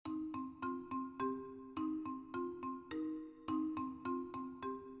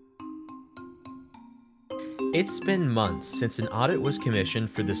It's been months since an audit was commissioned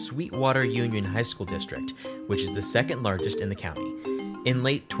for the Sweetwater Union High School District, which is the second largest in the county. In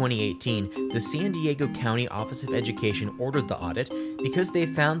late 2018, the San Diego County Office of Education ordered the audit because they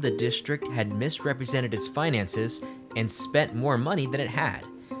found the district had misrepresented its finances and spent more money than it had.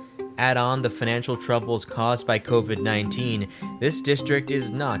 Add on the financial troubles caused by COVID-19, this district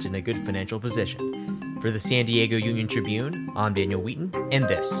is not in a good financial position. For the San Diego Union Tribune, I'm Daniel Wheaton, and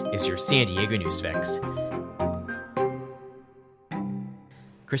this is your San Diego News Fix.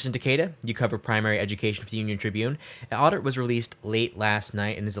 Kristen Takeda, you cover primary education for the Union Tribune. An audit was released late last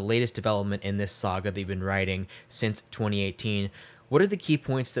night and is the latest development in this saga they've been writing since 2018. What are the key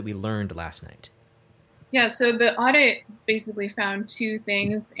points that we learned last night? Yeah, so the audit basically found two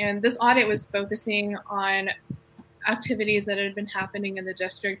things, and this audit was focusing on activities that had been happening in the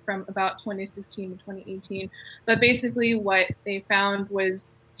district from about 2016 to 2018. But basically what they found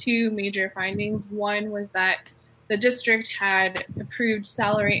was two major findings. One was that the district had approved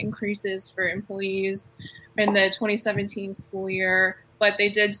salary increases for employees in the 2017 school year, but they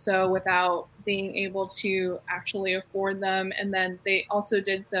did so without being able to actually afford them. And then they also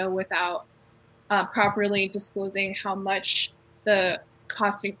did so without properly disclosing how much the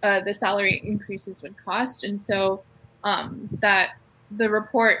salary increases would cost. And so that the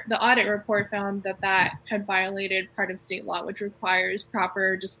audit report found that had violated part of state law, which requires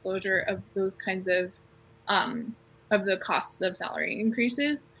proper disclosure of those kinds of the costs of salary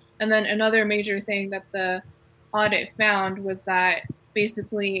increases. And then another major thing that the audit found was that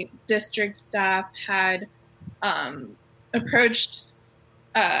basically district staff had approached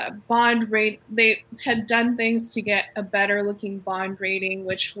bond rate. They had done things to get a better looking bond rating,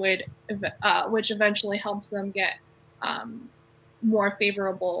 which eventually helped them get more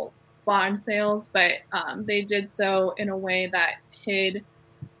favorable bond sales. But they did so in a way that hid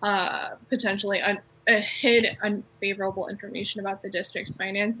unfavorable information about the district's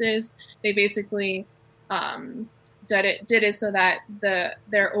finances. They basically did it so that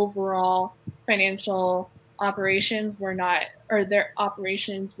their overall financial operations were not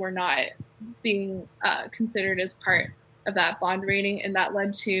being considered as part of that bond rating, and that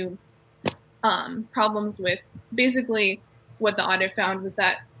led to problems with basically what the audit found was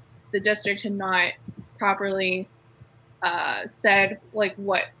that the district had not properly said what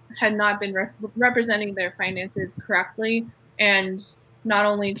had not been representing their finances correctly, and not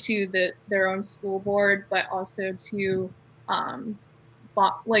only to their own school board, but also to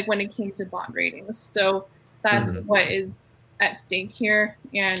when it came to bond ratings. So that's what is at stake here,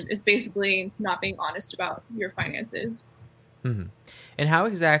 and it's basically not being honest about your finances. Mm-hmm. And how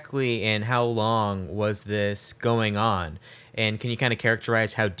exactly and how long was this going on? And can you kind of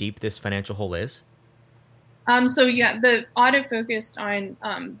characterize how deep this financial hole is? The audit focused on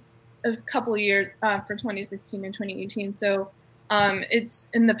a couple of years for 2016 and 2018. So it's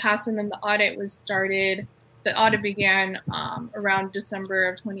in the past, and then the audit was started. The audit began around December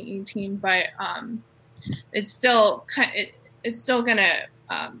of 2018, but it's still going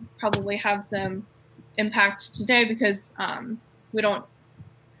to probably have some impact today because we don't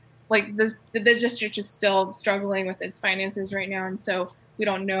the district is still struggling with its finances right now, and so we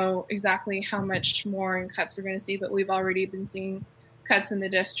don't know exactly how much more in cuts we're going to see, but we've already been seeing cuts in the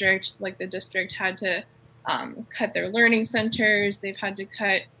district. Like the district had to cut their learning centers. They've had to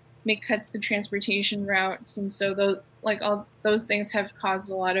make cuts to transportation routes. And so all those things have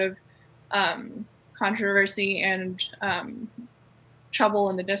caused a lot of controversy and trouble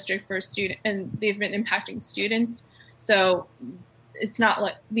in the district for students, and they've been impacting students. So it's not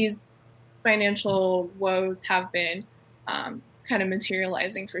like these financial woes have been kind of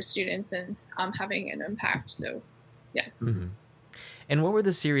materializing for students and having an impact. So, yeah. Mm-hmm. And what were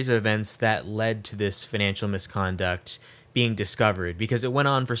the series of events that led to this financial misconduct being discovered? Because it went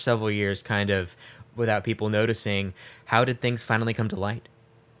on for several years kind of without people noticing. How did things finally come to light?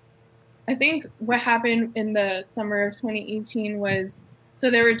 I think what happened in the summer of 2018 was, so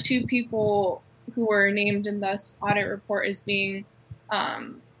there were two people who were named in this audit report as being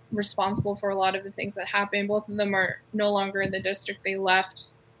responsible for a lot of the things that happened. Both of them are no longer in the district. They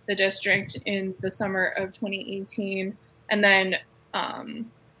left the district in the summer of 2018. And then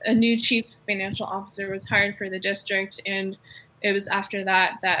a new chief financial officer was hired for the district. And it was after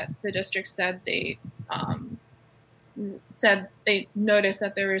that the district said they noticed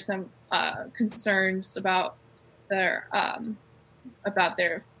that there were some concerns about their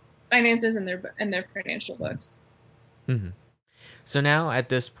finances and their financial books. Mm-hmm. So now at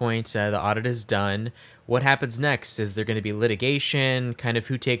this point, the audit is done. What happens next? Is there going to be litigation? Kind of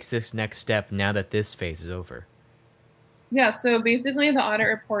who takes this next step now that this phase is over? Yeah, so basically, the audit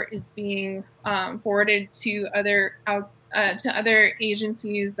report is being forwarded to other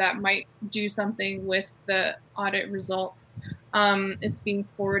agencies that might do something with the audit results. It's being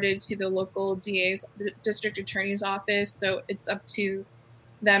forwarded to the local DA's, the district attorney's office. So it's up to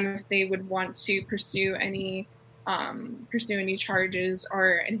them if they would want to pursue any charges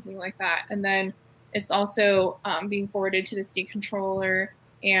or anything like that. And then it's also being forwarded to the state controller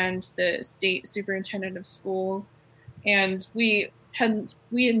and the state superintendent of schools. And we had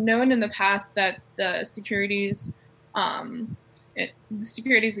known in the past that the Securities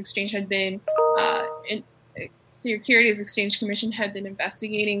Exchange had been Securities Exchange Commission had been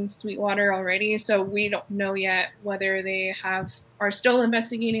investigating Sweetwater already, so we don't know yet whether they are still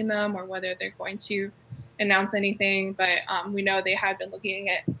investigating them or whether they're going to announce anything. But we know they had been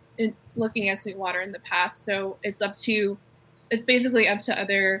looking at Sweetwater in the past, so it's basically up to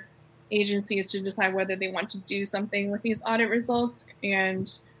other agencies to decide whether they want to do something with these audit results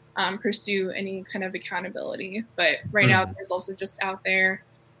and pursue any kind of accountability. But right now, the results are just out there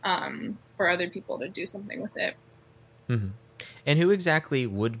for other people to do something with it. Mm-hmm. And who exactly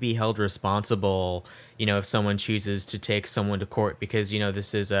would be held responsible, if someone chooses to take someone to court? Because,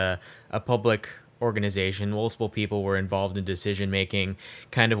 this is a public organization. Multiple people were involved in decision making.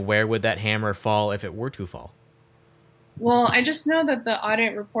 Kind of where would that hammer fall if it were to fall? Well, I just know that the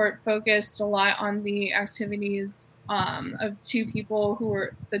audit report focused a lot on the activities of two people who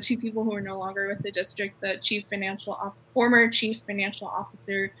are no longer with the district: the former chief financial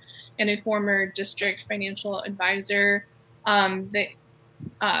officer and a former district financial advisor. And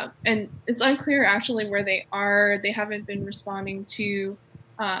it's unclear actually where they are. They haven't been responding to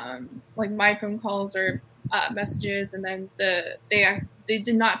my phone calls or messages, and then they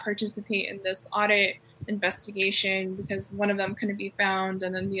did not participate in this audit investigation because one of them couldn't be found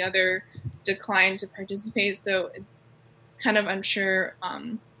and then the other declined to participate. So it's kind of unsure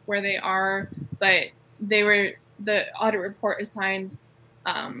where they are, but the audit report assigned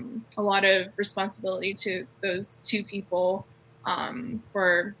a lot of responsibility to those two people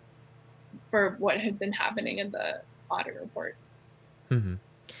for what had been happening in the audit report. Mm-hmm.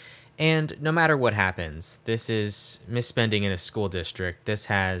 And no matter what happens, this is misspending in a school district. This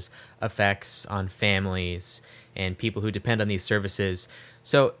has effects on families and people who depend on these services.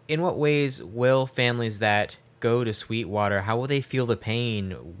 So in what ways will families that go to Sweetwater, how will they feel the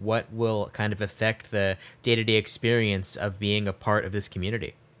pain? What will kind of affect the day-to-day experience of being a part of this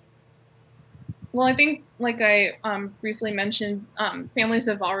community? Well, I think, like I briefly mentioned, families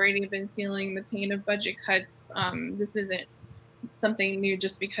have already been feeling the pain of budget cuts. This isn't something new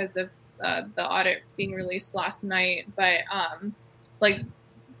just because of the audit being released last night. But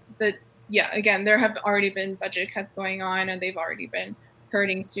again, there have already been budget cuts going on, and they've already been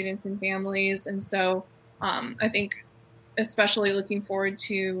hurting students and families. And so I think, especially looking forward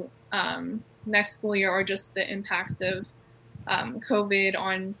to next school year, or just the impacts of COVID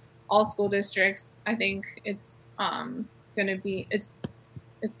on all school districts, I think it's going to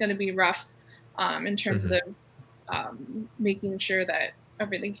be rough in terms of making sure that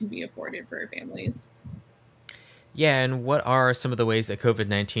everything can be afforded for families. Yeah, and what are some of the ways that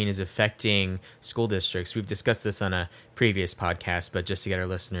COVID-19 is affecting school districts? We've discussed this on a previous podcast, but just to get our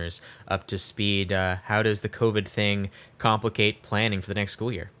listeners up to speed, how does the COVID thing complicate planning for the next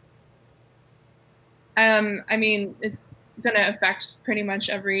school year? I mean, it's going to affect pretty much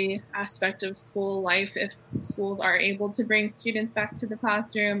every aspect of school life. If schools are able to bring students back to the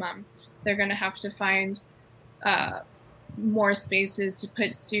classroom, they're going to have to find more spaces to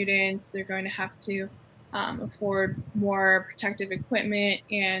put students. They're going to have to afford more protective equipment,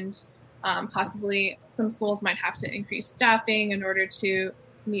 and possibly some schools might have to increase staffing in order to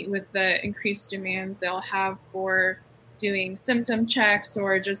meet with the increased demands they'll have for doing symptom checks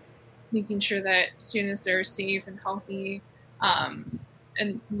or just making sure that students are safe and healthy,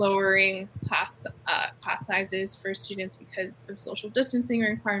 and lowering class sizes for students because of social distancing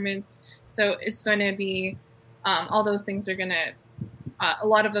requirements. So it's going to be all those things are going to a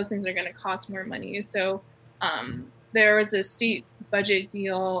lot of those things are going to cost more money. So there was a state budget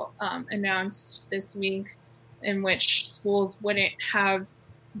deal announced this week in which schools wouldn't have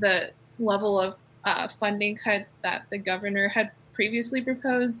the level of funding cuts that the governor had previously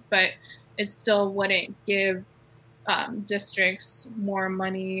proposed, but it still wouldn't give districts more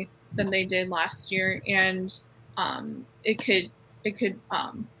money than they did last year. And it could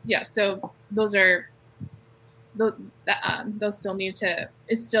so those are those still need to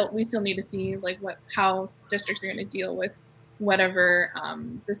we still need to see how districts are going to deal with whatever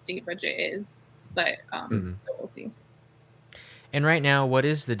the state budget is, but so we'll see. And right now, what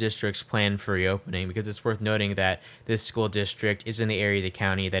is the district's plan for reopening? Because it's worth noting that this school district is in the area of the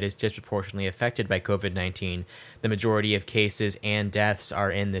county that is disproportionately affected by COVID-19. The majority of cases and deaths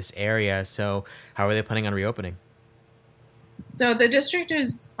are in this area. So how are they planning on reopening? So the district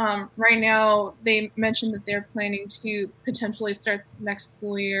is, right now, they mentioned that they're planning to potentially start next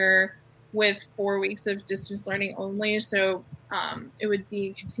school year with 4 weeks of distance learning only. So it would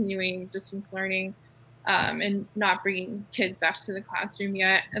be continuing distance learning and not bringing kids back to the classroom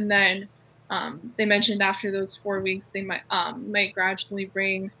yet. And then they mentioned after those 4 weeks, they might gradually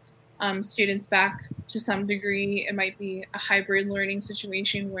bring students back to some degree. It might be a hybrid learning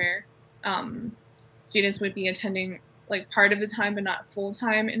situation where students would be attending like part of the time, but not full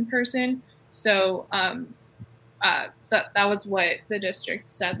time in person. So that was what the district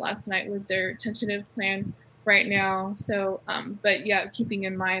said last night was their tentative plan right now. So, but yeah, keeping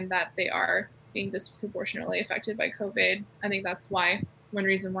in mind that they are being disproportionately affected by COVID. I think that's one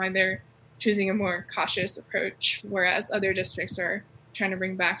reason why they're choosing a more cautious approach, whereas other districts are trying to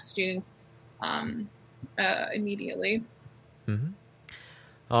bring back students immediately. Mm-hmm.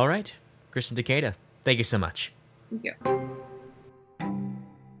 All right. Kristen Takeda, thank you so much. Thank you.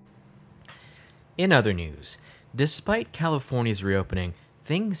 In other news, despite California's reopening,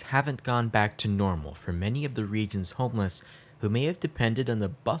 things haven't gone back to normal for many of the region's homeless who may have depended on the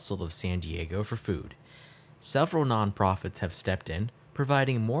bustle of San Diego for food. Several nonprofits have stepped in,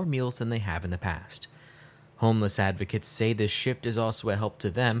 providing more meals than they have in the past. Homeless advocates say this shift is also a help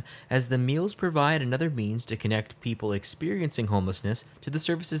to them, as the meals provide another means to connect people experiencing homelessness to the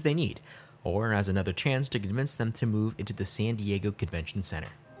services they need, or as another chance to convince them to move into the San Diego Convention Center.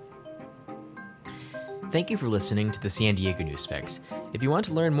 Thank you for listening to the San Diego News Fix. If you want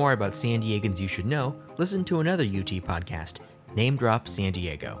to learn more about San Diegans you should know, listen to another UT podcast, Name Drop San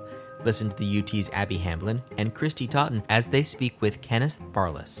Diego. Listen to the UT's Abby Hamblin and Christy Totten as they speak with Kenneth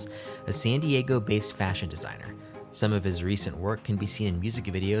Barlas, a San Diego-based fashion designer. Some of his recent work can be seen in music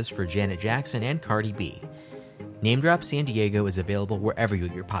videos for Janet Jackson and Cardi B. Name Drop San Diego is available wherever you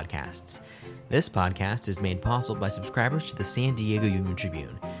get your podcasts. This podcast is made possible by subscribers to the San Diego Union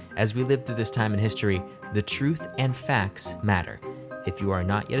Tribune. As we live through this time in history, the truth and facts matter. If you are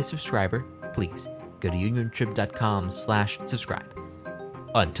not yet a subscriber, please go to uniontrib.com/subscribe.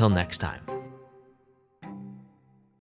 Until next time.